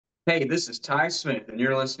Hey, this is Ty Smith, and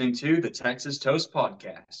you're listening to the Texas Toast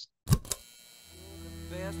Podcast.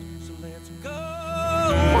 Best, so let's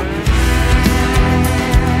go.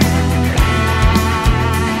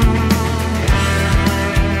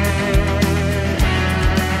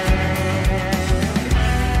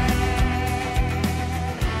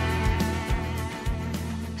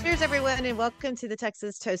 Cheers, everyone, and welcome to the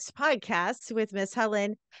Texas Toast Podcast with Miss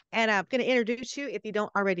Helen. And I'm going to introduce you. If you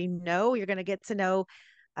don't already know, you're going to get to know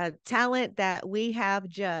a talent that we have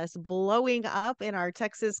just blowing up in our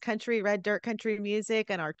Texas country, red dirt country music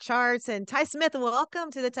and our charts. And Ty Smith, welcome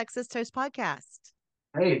to the Texas Toast Podcast.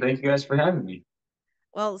 Hey, thank you guys for having me.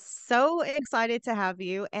 Well, so excited to have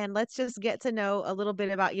you. And let's just get to know a little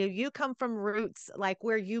bit about you. You come from roots, like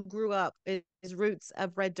where you grew up is roots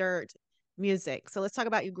of red dirt music. So let's talk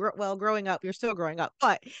about you. Growing up, you're still growing up,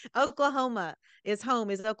 but Oklahoma is home.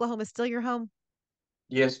 Is Oklahoma still your home?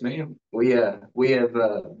 Yes, ma'am. We have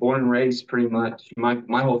born and raised pretty much.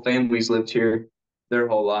 My whole family's lived here their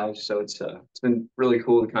whole lives, so it's been really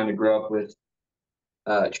cool to kind of grow up with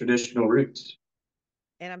traditional roots.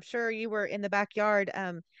 And I'm sure you were in the backyard,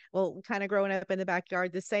 well, kind of growing up in the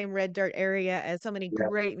backyard, the same red dirt area as so many Yeah.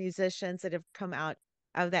 great musicians that have come out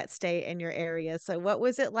of that state in your area. So what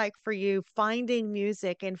was it like for you finding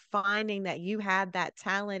music and finding that you had that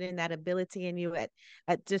talent and that ability in you at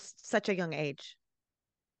just such a young age?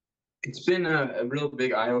 It's been a real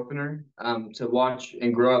big eye opener to watch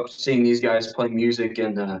and grow up seeing these guys play music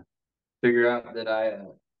and figure out that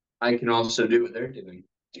I can also do what they're doing.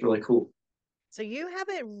 It's really cool. So you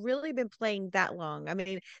haven't really been playing that long. I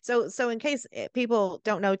mean, so in case people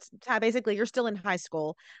don't know, Ty, basically you're still in high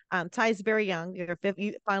school. Ty's very young. You're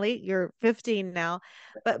 15 now.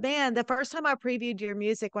 But man, the first time I previewed your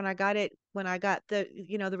music when I got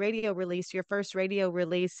the radio release, your first radio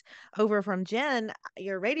release over from Jen,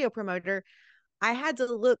 your radio promoter, I had to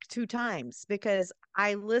look 2 times because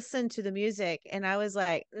I listened to the music and I was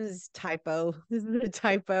like, "This is typo. This is a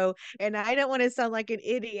typo." And I don't want to sound like an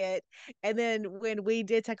idiot. And then when we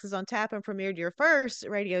did Texas on Tap and premiered your first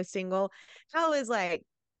radio single, I was like,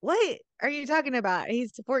 "What are you talking about?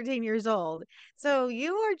 He's 14 years old." So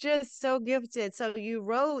you are just so gifted. So you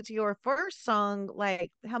wrote your first song like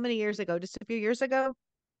how many years ago? Just a few years ago?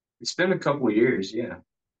 It's been a couple of years, yeah.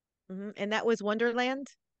 And that was Wonderland.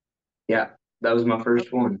 Yeah, that was my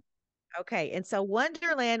first one. Okay, and so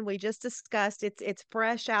Wonderland we just discussed it's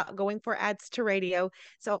fresh out going for ads to radio.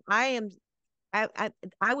 So I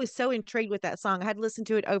was so intrigued with that song. I had listened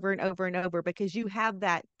to it over and over and over because you have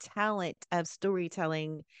that talent of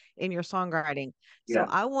storytelling in your songwriting. So Yeah.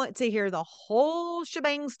 I want to hear the whole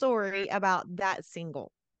shebang story about that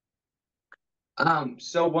single.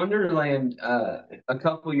 So Wonderland, a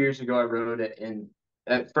couple years ago I wrote it, and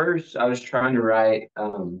at first I was trying to write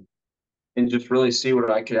and just really see what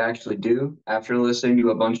I could actually do. After listening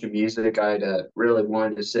to a bunch of music, I'd really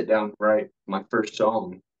wanted to sit down and write my first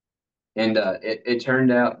song. And it turned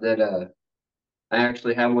out that I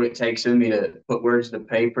actually have what it takes in me to put words to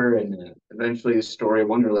paper, and eventually the story of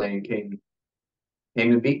Wonderland came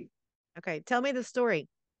to be. Okay, tell me the story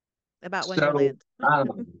about So Wonderland.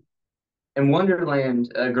 in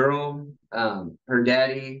Wonderland, a girl, her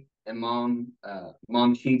daddy and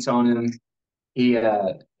mom cheats on him. He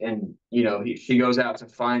and she goes out to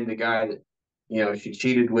find the guy that she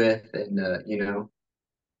cheated with, and uh,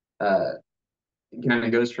 it kind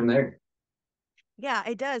of goes from there. Yeah,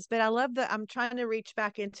 it does. But I love that I'm trying to reach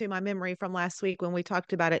back into my memory from last week when we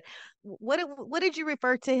talked about it. What did you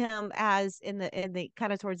refer to him as in the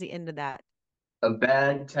kind of towards the end of that? A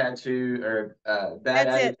bad tattoo or bad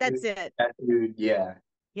That's it. That's attitude it. tattooed. Yeah,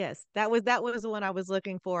 Yes, that was the one I was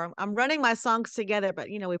looking for. I'm running my songs together, but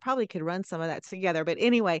we probably could run some of that together. But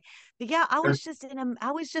anyway, but yeah, I was just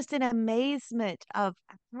in amazement of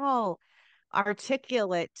how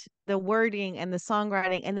articulate the wording and the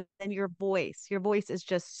songwriting and then your voice. Your voice is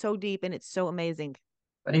just so deep and it's so amazing.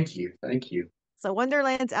 thank you. So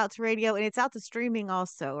Wonderland's out to radio and it's out to streaming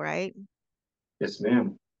also, right? Yes,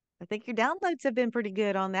 ma'am. I think your downloads have been pretty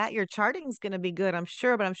good on that. Your charting's going to be good, I'm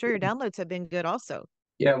sure, but I'm sure your downloads have been good also.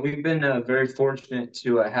 Yeah, we've been very fortunate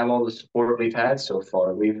to have all the support we've had so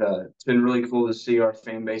far. We've It's been really cool to see our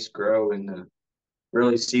fan base grow and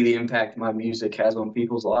really see the impact my music has on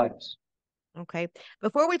people's lives. Okay.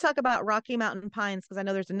 Before we talk about Rocky Mountain Pines, because I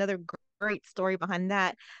know there's another great story behind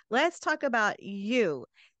that, let's talk about you.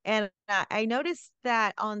 And I noticed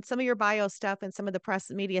that on some of your bio stuff and some of the press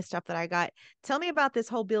media stuff that I got, tell me about this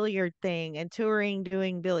whole billiard thing and touring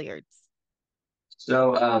doing billiards.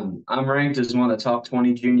 So I'm ranked as one of the top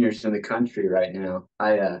 20 juniors in the country right now.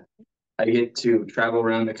 I get to travel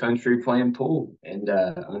around the country playing pool, and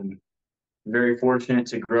I'm very fortunate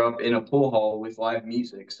to grow up in a pool hall with live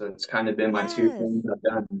music. So it's kind of been my two Yes. things I've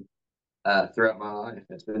done throughout my life.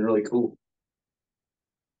 It's been really cool.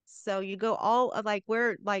 So you go all like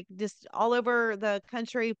where like just all over the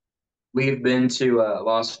country. We've been to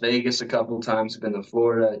Las Vegas a couple times, been to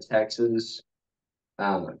Florida, Texas,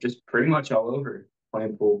 just pretty much all over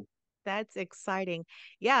playing pool. That's exciting.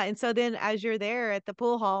 Yeah. And so then as you're there at the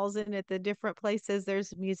pool halls and at the different places,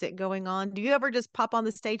 there's music going on. Do you ever just pop on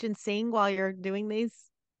the stage and sing while you're doing these?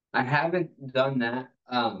 I haven't done that.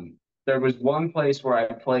 There was one place where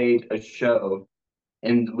I played a show,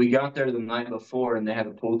 and we got there the night before, and they had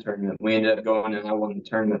a pool tournament. We ended up going, and I won the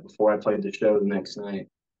tournament before I played the show the next night.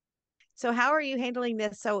 So how are you handling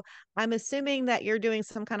this? So I'm assuming that you're doing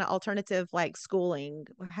some kind of alternative like schooling.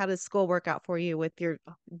 How does school work out for you with your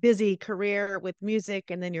busy career with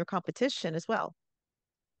music and then your competition as well?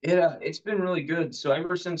 It's been really good. So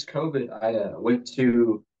ever since COVID, I went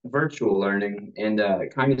to virtual learning and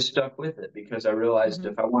kind of stuck with it because I realized Hmm.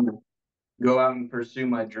 if I want to go out and pursue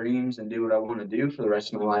my dreams and do what I want to do for the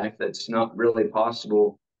rest of my life, that's not really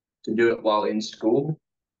possible to do it while in school.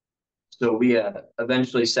 So we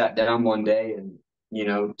eventually sat down one day and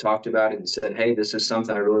talked about it and said, "Hey, this is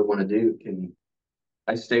something I really want to do. Can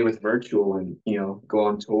I stay with virtual and go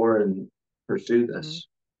on tour and pursue Hmm. this?"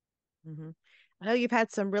 Hmm. I know you've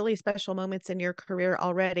had some really special moments in your career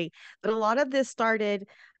already, but a lot of this started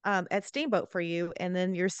at Steamboat for you, and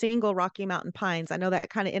then your single Rocky Mountain Pines. I know that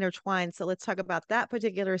kind of intertwined. So let's talk about that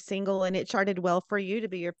particular single, and it charted well for you to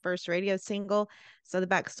be your first radio single. So the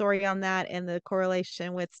backstory on that and the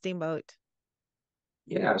correlation with Steamboat.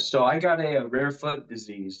 Yeah, so I got a rare foot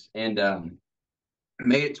disease and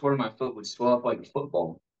made it to where my foot would swell up like a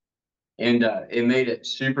football. And it made it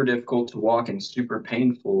super difficult to walk and super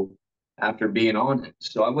painful after being on it.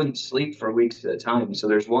 So I wouldn't sleep for weeks at a time. So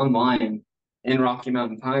there's one line in Rocky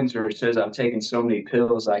Mountain Pines where it says, "I've taken so many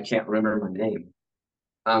pills I can't remember my name."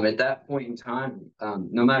 At that point in time,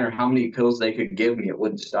 no matter how many pills they could give me, it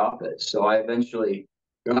wouldn't stop it. So I eventually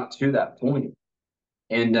got to that point.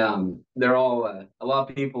 And they're all a lot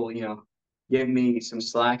of people, give me some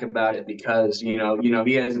slack about it because he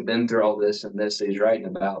hasn't been through all this and this he's writing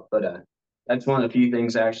about. But that's one of the few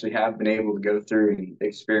things I actually have been able to go through and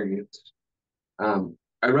experience.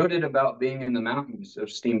 I wrote it about being in the mountains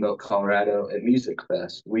of Steamboat, Colorado at Music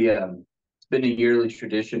Fest. It's been a yearly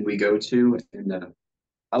tradition we go to, and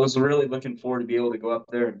I was really looking forward to be able to go up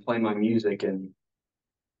there and play my music. And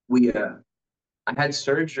we I had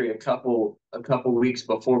surgery a couple weeks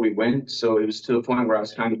before we went, so it was to the point where I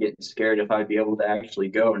was kind of getting scared if I'd be able to actually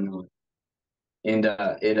go or not. And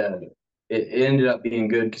it ended up being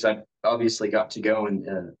good because I obviously got to go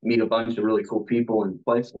and meet a bunch of really cool people and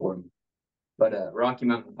play for them. But Rocky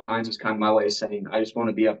Mountain Pines was kind of my way of saying I just want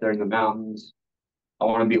to be up there in the mountains. I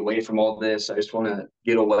want to be away from all this. I just want to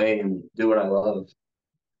get away and do what I love.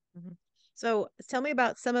 Mhm. So tell me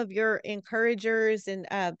about some of your encouragers and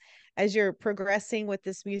as you're progressing with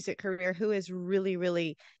this music career, who has really,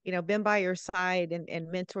 really, been by your side and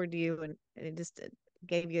mentored you and just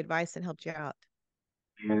gave you advice and helped you out.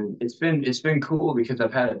 And it's been cool because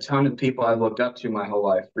I've had a ton of people I've looked up to my whole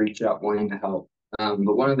life reach out wanting to help. But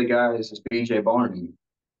one of the guys is BJ Barnum.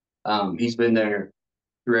 He's been there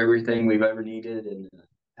through everything we've ever needed and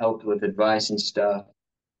helped with advice and stuff.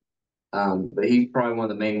 But he's probably one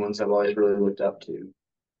of the main ones I've always really looked up to.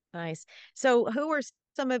 Nice. So who are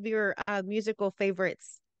some of your musical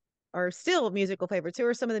favorites or still musical favorites? Who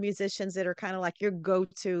are some of the musicians that are kind of like your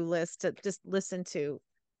go-to list to just listen to?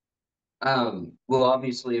 Well,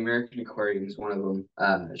 obviously American Aquarium is one of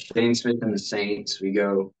them. Shane Smith and the Saints, we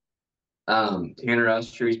go. Tanner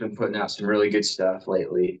Uster's been putting out some really good stuff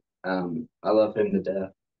lately. I love him to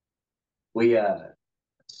death. We let's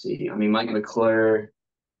see. I mean, Mike McClure.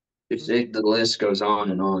 The list goes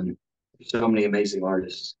on and on. There's so many amazing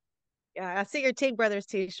artists. Yeah, I see your Team Brothers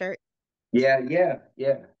t-shirt. Yeah, yeah,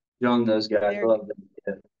 yeah. John, those guys, I They're love them.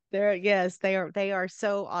 Yeah. They're yes, they are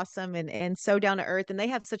so awesome and so down to earth, and they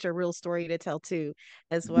have such a real story to tell too,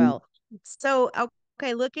 as Mhm. well. So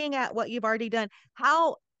okay, looking at what you've already done,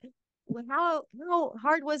 how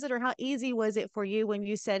hard was it or how easy was it for you when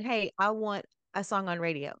you said, "Hey, I want a song on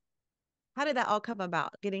radio"? How did that all come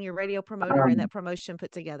about? Getting your radio promoter and Um, that promotion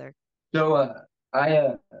put together. so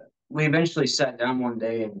I we eventually sat down one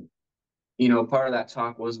day, and part of that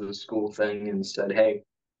talk was the school thing, and said, "Hey,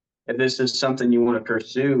 if this is something you want to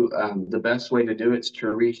pursue, the best way to do it is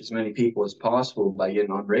to reach as many people as possible by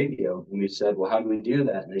getting on radio." And we said, "Well, how do we do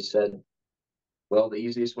that?" And they said, "Well, the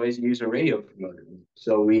easiest way is to use a radio promoter."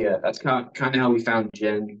 So that's kind of how we found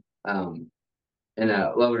Jen, and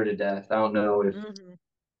love her to death. I don't know if Hmm.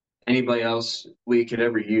 anybody else we could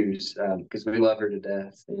ever use because we love her to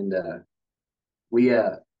death. And we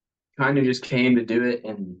kind of just came to do it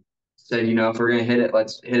and said, if we're gonna hit it,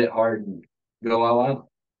 let's hit it hard and go all out.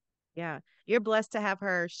 Yeah, you're blessed to have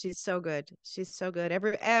her. She's so good. She's so good.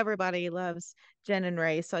 Everybody loves Jen and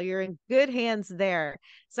Ray, so you're in good hands there.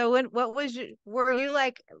 So what was you were you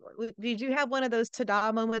like? Did you have one of those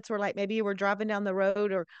ta-da moments where like maybe you were driving down the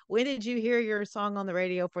road, or when did you hear your song on the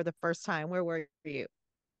radio for the first time? Where were you?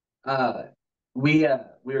 Uh, we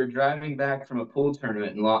were driving back from a pool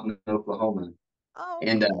tournament in Lawton, Oklahoma, Oh,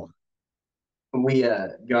 and cool. we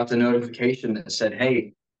got the notification that said,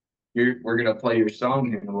 "Hey, we're gonna play your song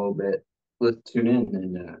here in a little bit. Let's tune in."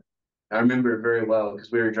 And I remember it very well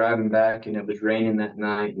because we were driving back and it was raining that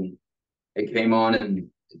night, and it came on, and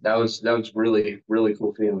that was really really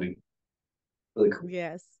cool feeling. Really cool.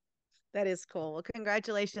 Yes. That is cool. Well,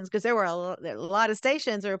 congratulations, because there were a lot of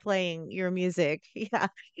stations that are playing your music. Yeah.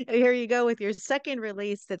 Here you go with your second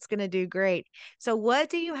release that's going to do great. So, what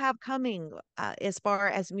do you have coming as far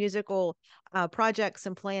as musical projects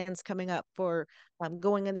and plans coming up for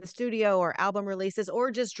going in the studio or album releases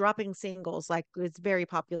or just dropping singles like it's very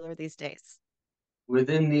popular these days?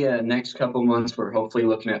 Within the next couple months, we're hopefully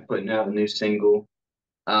looking at putting out a new single.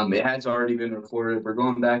 It has already been recorded. We're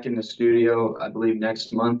going back in the studio, I believe,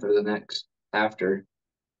 next month or the next after,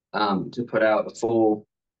 to put out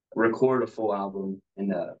record a full album,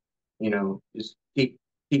 and just keep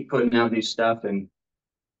putting out new stuff. And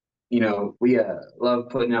we love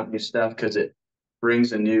putting out new stuff because it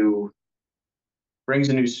brings a new brings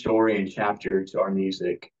a new story and chapter to our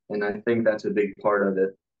music, and I think that's a big part of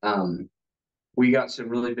it. We got some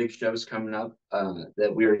really big shows coming up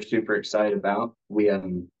that we are super excited about. I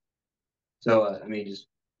mean, just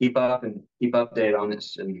keep up and keep update on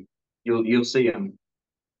this, and you'll see them.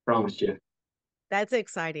 Promise you. That's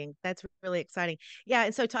exciting. That's really exciting. Yeah,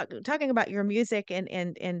 and so talking about your music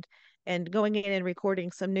and going in and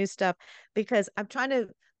recording some new stuff because I'm trying to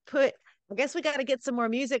put I guess we got to get some more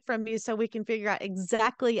music from you so we can figure out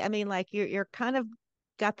exactly. I mean, like you're kind of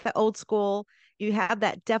got the old school, you have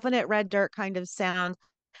that definite red dirt kind of sound,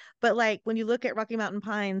 but like when you look at Rocky Mountain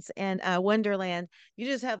Pines and Wonderland, you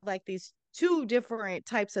just have like these two different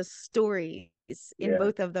types of stories in Yeah.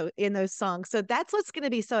 both of those in those songs. So that's what's going to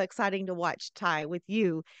be so exciting to watch, Ty, with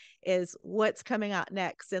you is what's coming out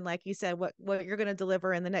next. And like you said, what you're going to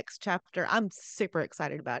deliver in the next chapter. I'm super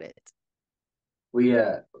excited about it. We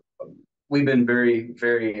we've been very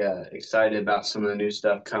very excited about some of the new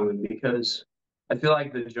stuff coming because I feel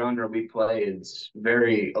like the genre we play is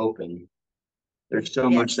very open. There's so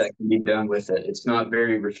much Yes, that can be done with it. It's not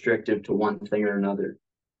very restrictive to one thing or another.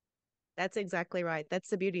 that's exactly right. That's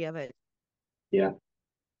the beauty of it. Yeah.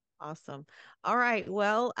 Awesome. All right.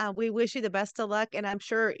 Well, we wish you the best of luck, and I'm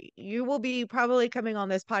sure you will be probably coming on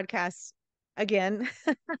this podcast again.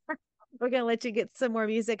 We're going to let you get some more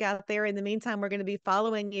music out there. In the meantime, we're going to be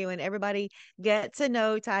following you, and everybody get to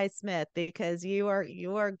know Ty Smith because you're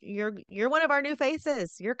one of our new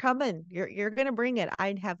faces. You're coming. You're going to bring it.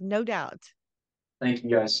 I have no doubt. Thank you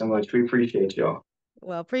guys so much. We appreciate y'all.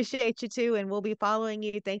 Well, appreciate you too, and we'll be following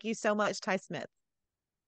you. Thank you so much, Ty Smith.